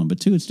 number 1.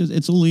 But 2, it's a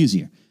little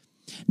easier.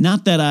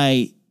 Not that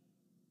I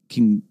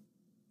can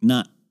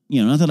not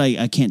that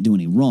I can't do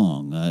any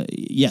wrong.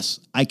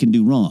 Yes, I can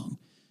do wrong.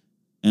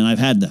 And I've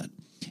had that.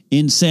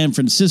 In San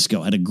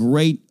Francisco, I had a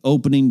great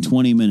opening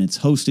 20 minutes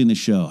hosting the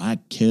show. I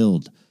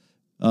killed.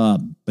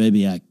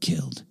 Baby, I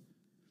killed.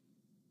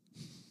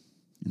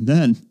 And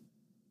then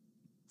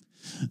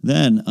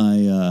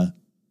I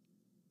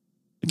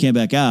came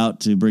back out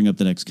to bring up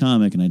the next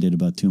comic, and I did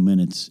about 2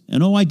 minutes.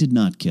 And I did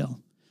not kill.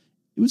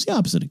 It was the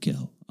opposite of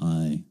kill.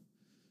 I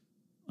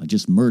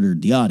just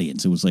murdered the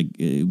audience. It was like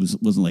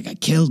wasn't like I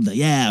killed the.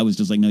 Yeah, I was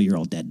just like, no, you're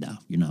all dead now.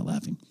 You're not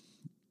laughing.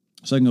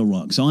 So I can go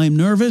wrong. So I'm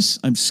nervous.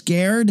 I'm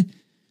scared,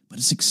 but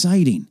it's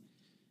exciting.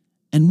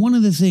 And one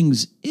of the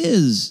things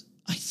is,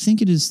 I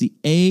think it is the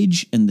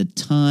age and the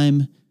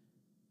time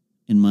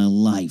in my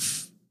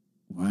life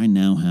where I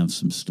now have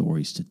some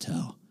stories to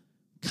tell.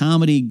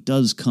 Comedy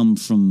does come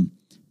from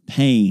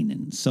pain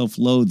and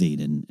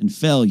self-loathing and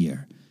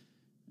failure.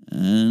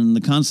 And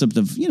the concept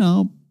of,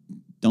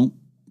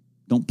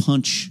 don't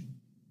punch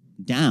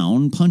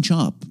down, punch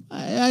up.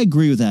 I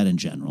agree with that in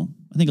general.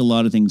 I think a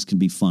lot of things can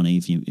be funny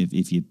if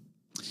you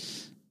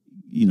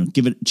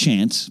give it a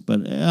chance,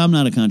 but I'm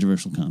not a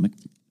controversial comic.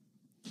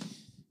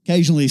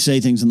 Occasionally say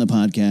things in the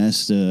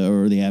podcast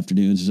or the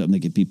afternoons or something that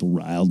get people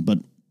riled, but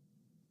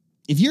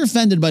if you're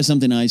offended by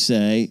something I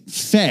say,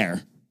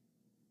 fair,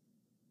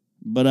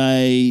 but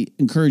I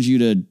encourage you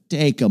to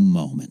take a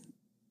moment.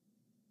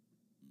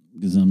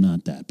 because I'm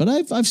not that. But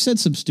I've said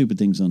some stupid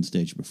things on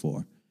stage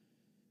before.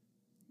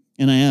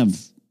 And I have.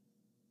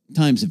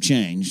 Times have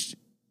changed.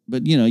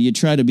 But, you know, you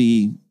try to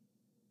be...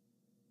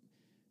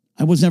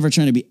 I was never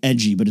trying to be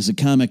edgy, but as a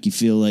comic, you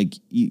feel like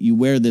you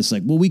wear this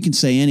like, well, we can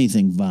say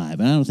anything vibe.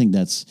 And I don't think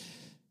that's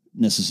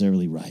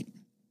necessarily right.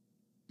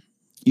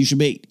 You should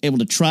be able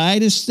to try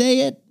to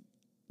say it,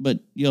 but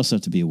you also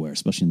have to be aware,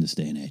 especially in this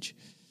day and age.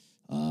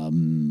 A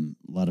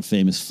lot of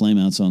famous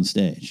flameouts on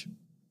stage.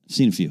 I've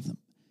seen a few of them.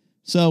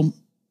 So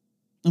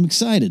I'm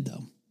excited,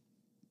 though.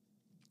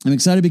 I'm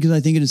excited because I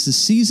think it is the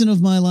season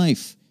of my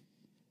life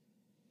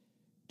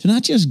to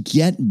not just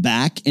get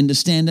back into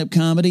stand-up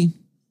comedy,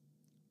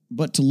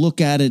 but to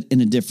look at it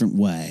in a different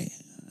way.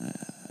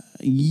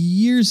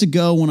 Years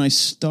ago when I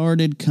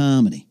started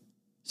comedy,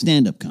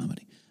 stand-up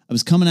comedy, I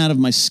was coming out of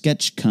my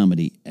sketch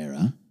comedy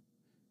era,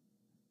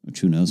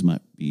 which who knows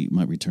might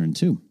return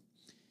too.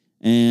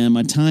 And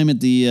my time at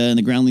the in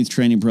the Groundlings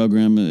training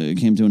program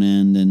came to an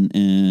end.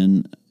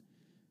 And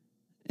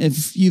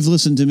if you've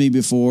listened to me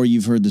before,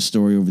 you've heard the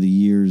story over the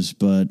years.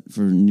 But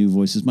for new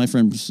voices, my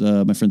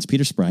friends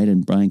Peter Sprite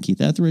and Brian Keith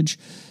Etheridge,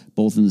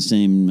 both in the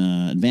same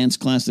advanced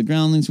class at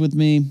Groundlings with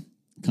me,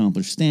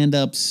 accomplished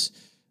stand-ups,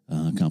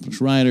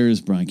 accomplished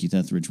writers. Brian Keith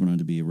Etheridge went on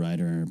to be a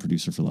writer and a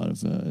producer for a lot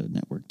of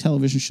network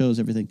television shows,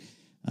 everything.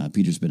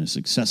 Peter's been a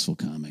successful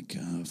comic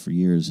for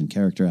years and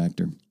character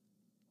actor.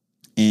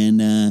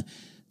 And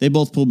they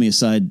both pulled me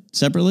aside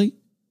separately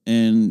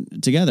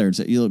and together and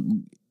said,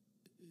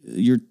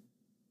 your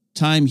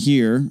time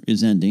here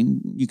is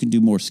ending. You can do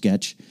more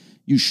sketch.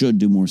 You should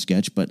do more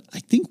sketch, but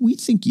we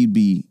think you'd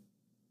be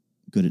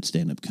good at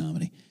stand-up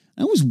comedy.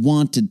 I always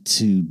wanted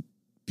to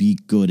be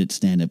good at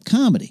stand-up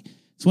comedy.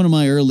 It's one of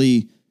my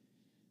early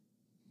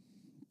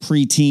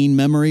preteen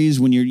memories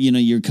when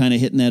you're kind of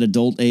hitting that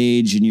adult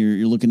age and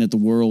you're looking at the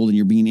world and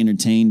you're being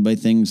entertained by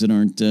things that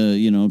aren't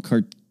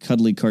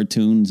cuddly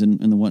cartoons and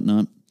the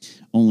whatnot.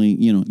 Only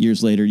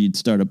years later you'd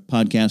start a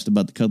podcast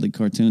about the cuddly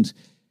cartoons.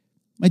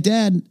 My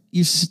dad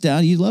used to sit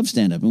down. He loved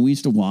stand-up, and we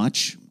used to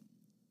watch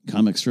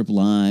Comic Strip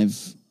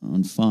Live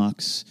on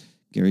Fox.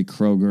 Gary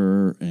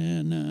Kroger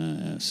and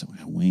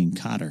Wayne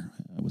Cotter,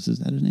 was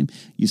that his name?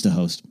 Used to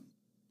host.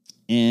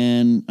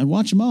 And I'd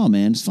watch them all,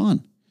 man. It's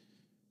fun.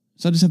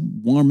 So I just have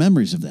warm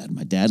memories of that.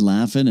 My dad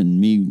laughing and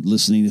me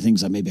listening to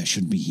things maybe I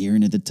shouldn't be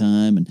hearing at the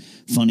time, and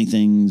funny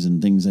things and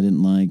things I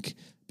didn't like.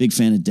 Big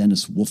fan of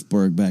Dennis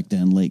Wolfberg back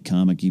then, late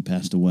comic. He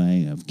passed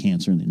away of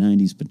cancer in the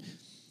 90s, but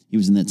he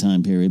was in that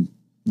time period.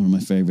 One of my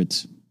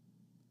favorites.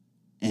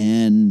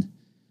 And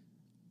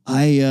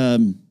I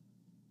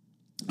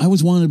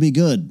always wanted to be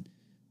good,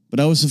 but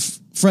I was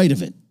afraid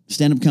of it.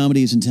 Stand-up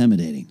comedy is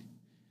intimidating.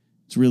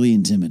 It's really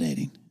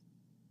intimidating.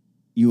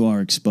 You are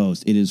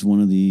exposed. It is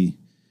one of the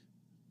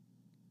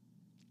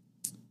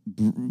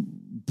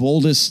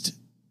boldest,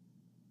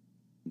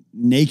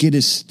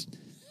 nakedest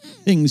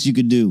things you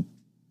could do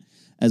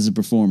as a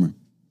performer.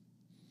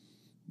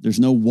 There's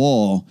no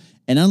wall.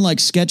 And unlike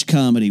sketch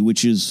comedy,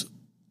 which is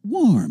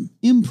warm,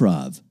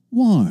 improv,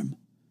 warm,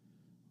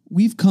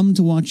 we've come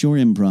to watch your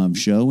improv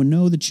show and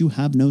know that you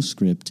have no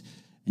script,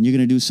 and you're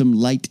going to do some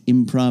light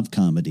improv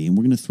comedy, and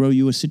we're going to throw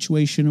you a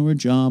situation or a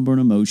job or an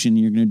emotion, and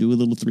you're going to do a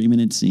little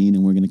 3-minute scene,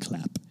 and we're going to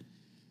clap.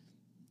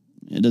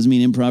 It doesn't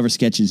mean improv or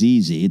sketch is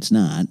easy. It's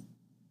not.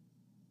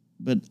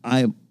 But I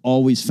have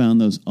always found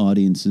those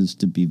audiences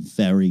to be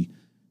very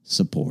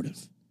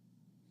supportive.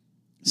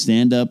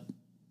 Stand-up,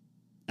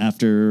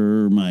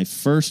 after my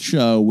first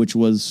show, which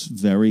was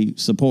very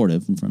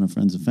supportive in front of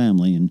friends and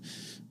family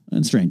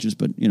and strangers,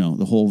 but,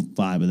 the whole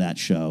vibe of that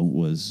show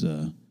was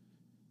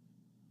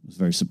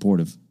very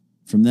supportive.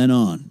 From then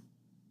on,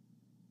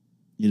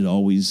 it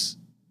always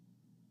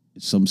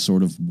is some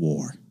sort of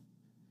war.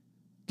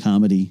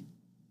 Comedy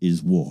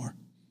is war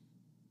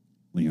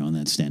when you're on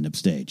that stand-up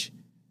stage.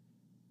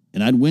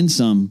 And I'd win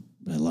some,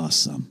 but I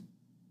lost some.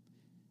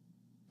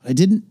 I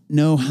didn't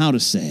know how to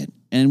say it.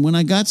 And when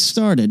I got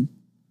started,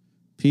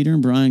 Peter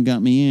and Brian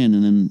got me in,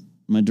 and then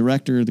my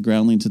director of the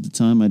Groundlings at the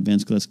time, my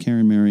advanced class,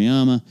 Karen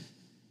Mariyama,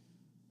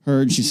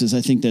 heard. She says, I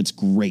think that's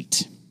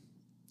great.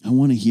 I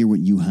want to hear what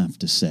you have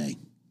to say.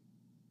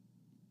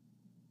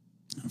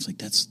 I was like,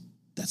 that's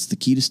the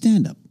key to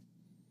stand-up.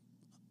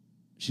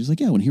 She's like,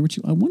 yeah, I want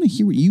to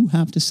hear what you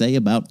have to say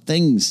about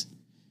things.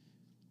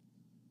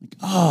 Like,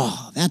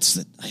 oh, that's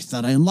it. I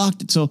thought I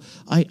unlocked it. So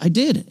I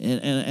did.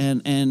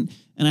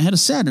 And I had a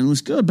set, and it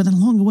was good. But then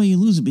along the way, you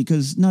lose it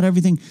because not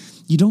everything,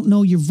 you don't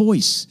know your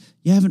voice.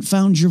 You haven't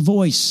found your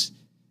voice.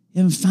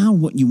 You haven't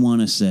found what you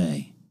want to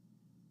say.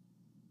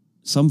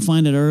 Some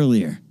find it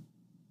earlier.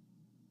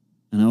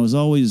 And I was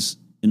always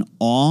in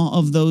awe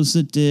of those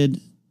that did,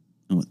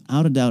 and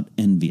without a doubt,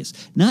 envious.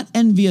 Not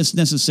envious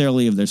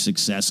necessarily of their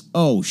success.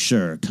 Oh,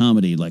 sure,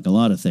 comedy, like a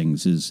lot of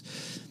things, is...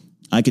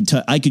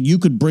 You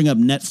could bring up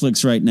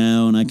Netflix right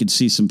now, and I could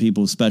see some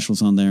people's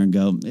specials on there and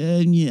go,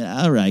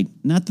 yeah, all right.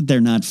 Not that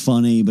they're not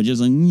funny, but just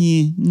like,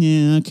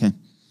 yeah, okay.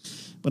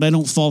 But I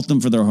don't fault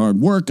them for their hard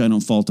work. I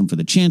don't fault them for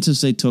the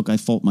chances they took. I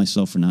fault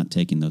myself for not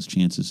taking those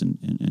chances and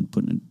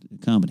putting it in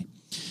comedy,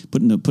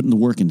 putting the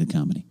work into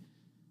comedy.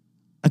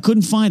 I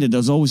couldn't find it. I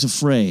was always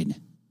afraid.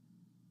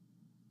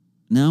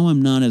 Now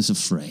I'm not as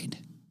afraid.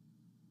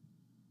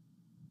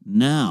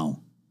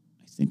 Now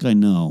I think I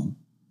know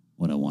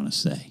what I want to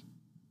say.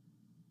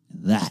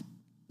 That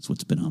is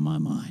what's been on my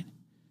mind.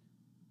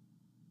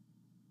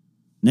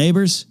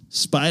 Neighbors,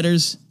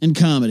 spiders, and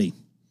comedy.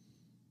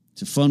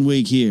 It's a fun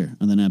week here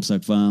on the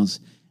Knapsack Files.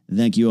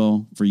 Thank you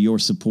all for your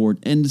support,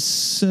 and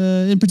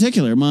in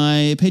particular,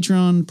 my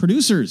Patreon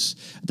producers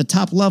at the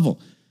top level.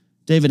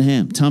 David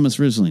Ham, Thomas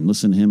Risling,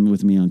 listen to him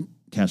with me on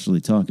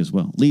Casually Talk as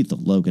well. Lethal,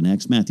 Logan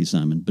X, Matthew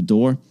Simon,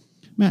 Bador,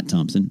 Matt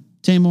Thompson,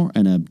 Tamor,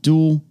 and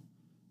Abdul,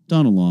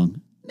 Donald Long,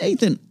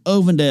 Nathan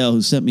Ovendale,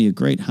 who sent me a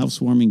great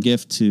housewarming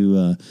gift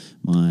to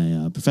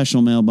my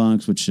professional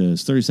mailbox, which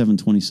is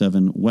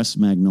 3727 West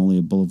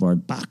Magnolia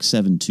Boulevard, Box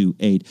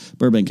 728,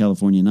 Burbank,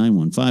 California,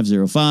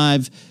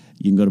 91505.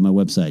 You can go to my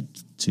website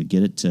to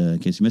get it in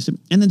case you missed it.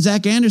 And then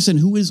Zach Anderson,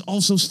 who is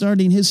also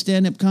starting his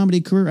stand-up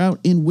comedy career out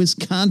in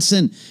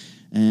Wisconsin.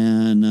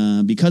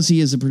 And because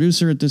he is a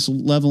producer at this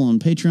level on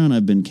Patreon,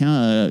 I've been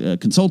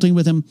consulting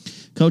with him,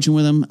 coaching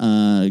with him.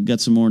 Got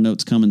some more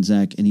notes coming,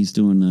 Zach, and he's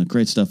doing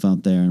great stuff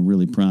out there. I'm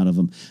really proud of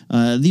him.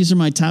 These are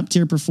my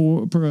top-tier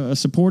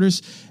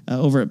supporters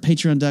over at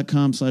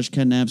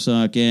patreon.com/Ken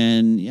Knapsack.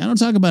 And I don't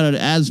talk about it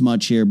as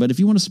much here, but if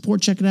you want to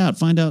support, check it out.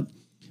 Find out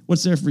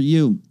what's there for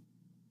you.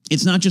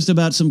 It's not just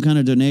about some kind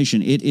of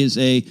donation. It is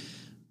a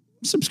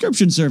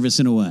subscription service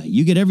in a way.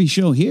 You get every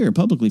show here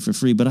publicly for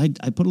free, but I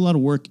put a lot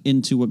of work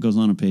into what goes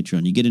on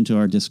Patreon. You get into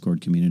our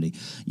Discord community.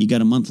 You got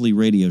a monthly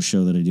radio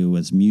show that I do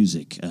with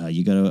music.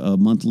 You got a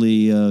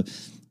monthly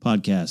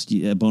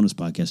podcast, a bonus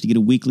podcast. You get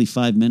a weekly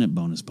 5-minute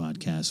bonus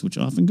podcast, which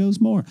often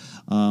goes more.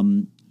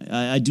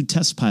 I do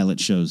test pilot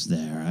shows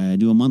there. I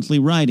do a monthly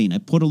writing. I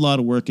put a lot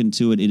of work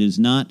into it. It is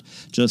not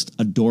just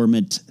a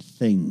dormant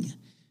thing.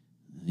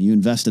 You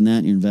invest in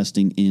that, you're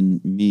investing in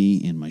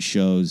me and my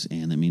shows,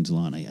 and that means a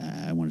lot.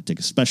 I want to take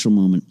a special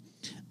moment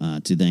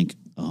to thank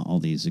all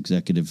these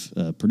executive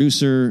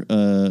producer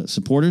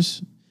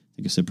supporters. I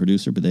think I said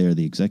producer, but they are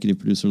the executive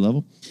producer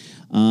level.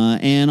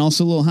 And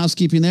also a little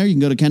housekeeping there. You can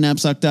go to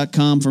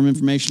KenKnapsack.com for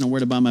information on where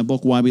to buy my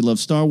book, Why We Love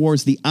Star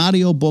Wars. The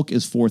audio book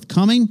is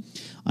forthcoming.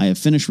 I have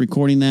finished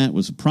recording that. It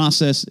was a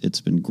process. It's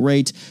been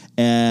great.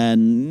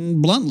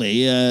 And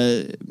bluntly,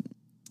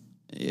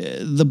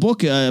 the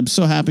book, I'm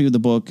so happy with the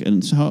book,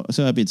 and so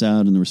happy it's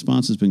out, and the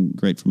response has been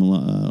great from a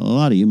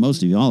lot of you,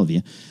 most of you, all of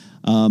you.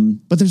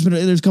 But there's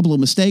a couple of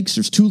mistakes.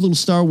 There's 2 little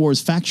Star Wars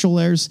factual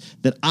errors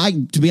that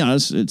to be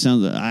honest, it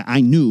sounds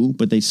I knew,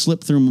 but they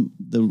slipped through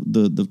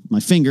my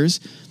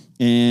fingers,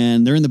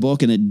 and they're in the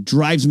book, and it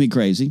drives me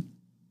crazy.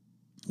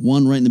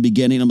 One right in the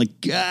beginning, I'm like,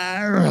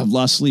 I've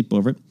lost sleep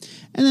over it.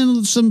 And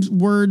then some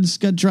words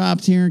got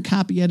dropped here.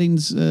 Copy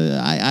editings,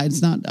 I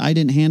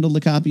didn't handle the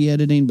copy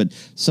editing, but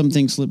some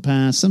things slipped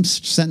past. Some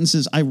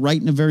sentences I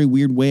write in a very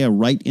weird way. I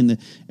write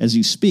as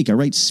you speak. I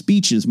write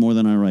speeches more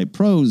than I write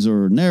prose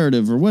or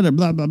narrative or whatever,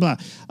 blah, blah, blah.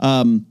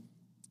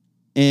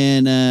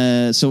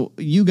 So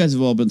you guys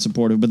have all been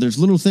supportive, but there's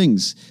little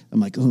things. I'm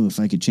like, if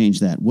I could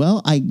change that.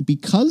 Well,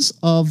 because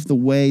of the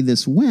way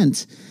this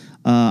went,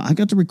 I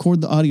got to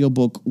record the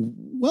audiobook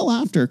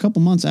a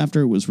couple months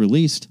after it was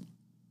released.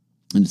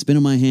 And it's been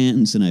in my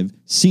hands, and I've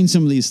seen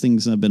some of these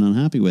things I've been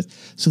unhappy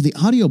with. So the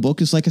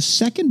audiobook is like a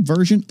second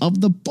version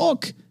of the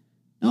book.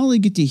 Not only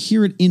get to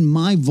hear it in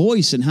my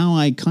voice and how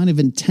I kind of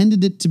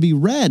intended it to be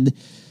read,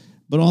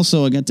 but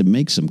also I got to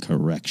make some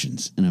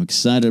corrections. And I'm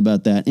excited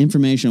about that.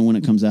 Information when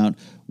it comes out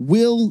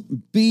will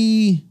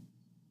be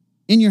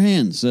in your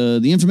hands.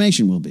 The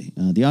information will be.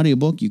 The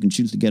audiobook you can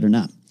choose to get or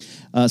not.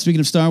 Speaking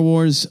of Star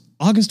Wars,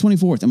 August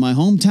 24th in my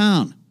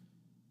hometown,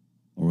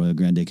 Arroyo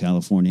Grande,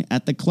 California,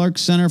 at the Clark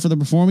Center for the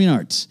Performing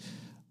Arts,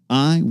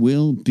 I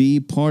will be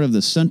part of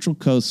the Central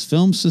Coast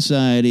Film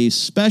Society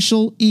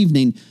special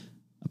evening,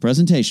 a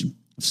presentation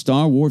of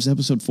Star Wars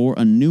Episode 4,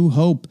 A New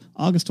Hope,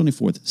 August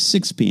 24th,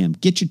 6 p.m.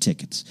 Get your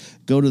tickets.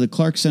 Go to the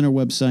Clark Center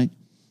website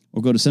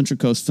or go to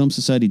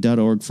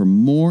centralcoastfilmsociety.org for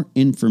more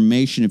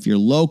information. If you're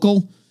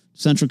local,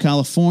 Central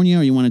California,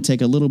 or you want to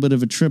take a little bit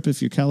of a trip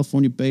if you're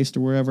California-based or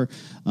wherever,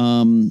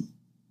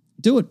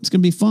 do it. It's going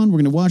to be fun. We're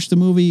going to watch the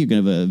movie. You're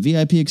going to have a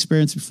VIP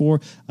experience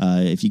before.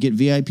 If you get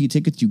VIP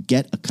tickets, you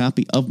get a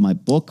copy of my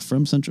book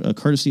from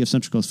courtesy of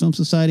Central Coast Film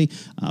Society.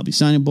 I'll be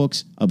signing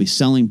books. I'll be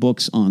selling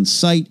books on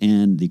site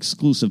and the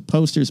exclusive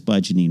posters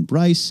by Janine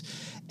Bryce.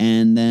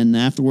 And then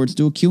afterwards,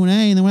 do a Q&A,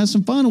 and then we'll have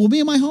some fun. We'll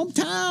be in my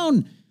hometown.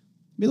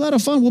 It'll be a lot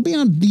of fun. We'll be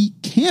on the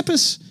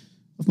campus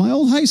of my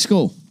old high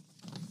school.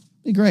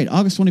 Be great.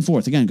 August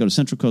 24th. Again, go to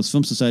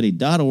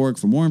centralcoastfilmsociety.org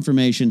for more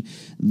information.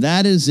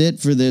 That is it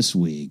for this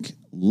week.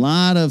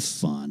 Lot of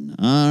fun.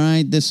 All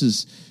right. This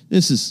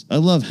is I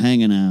love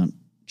hanging out,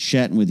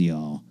 chatting with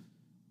y'all.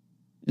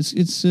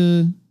 It's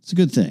a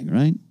good thing,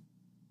 right?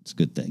 It's a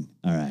good thing.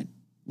 All right.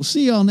 We'll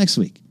see y'all next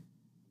week.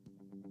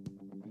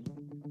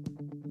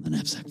 The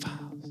Knapsack Files.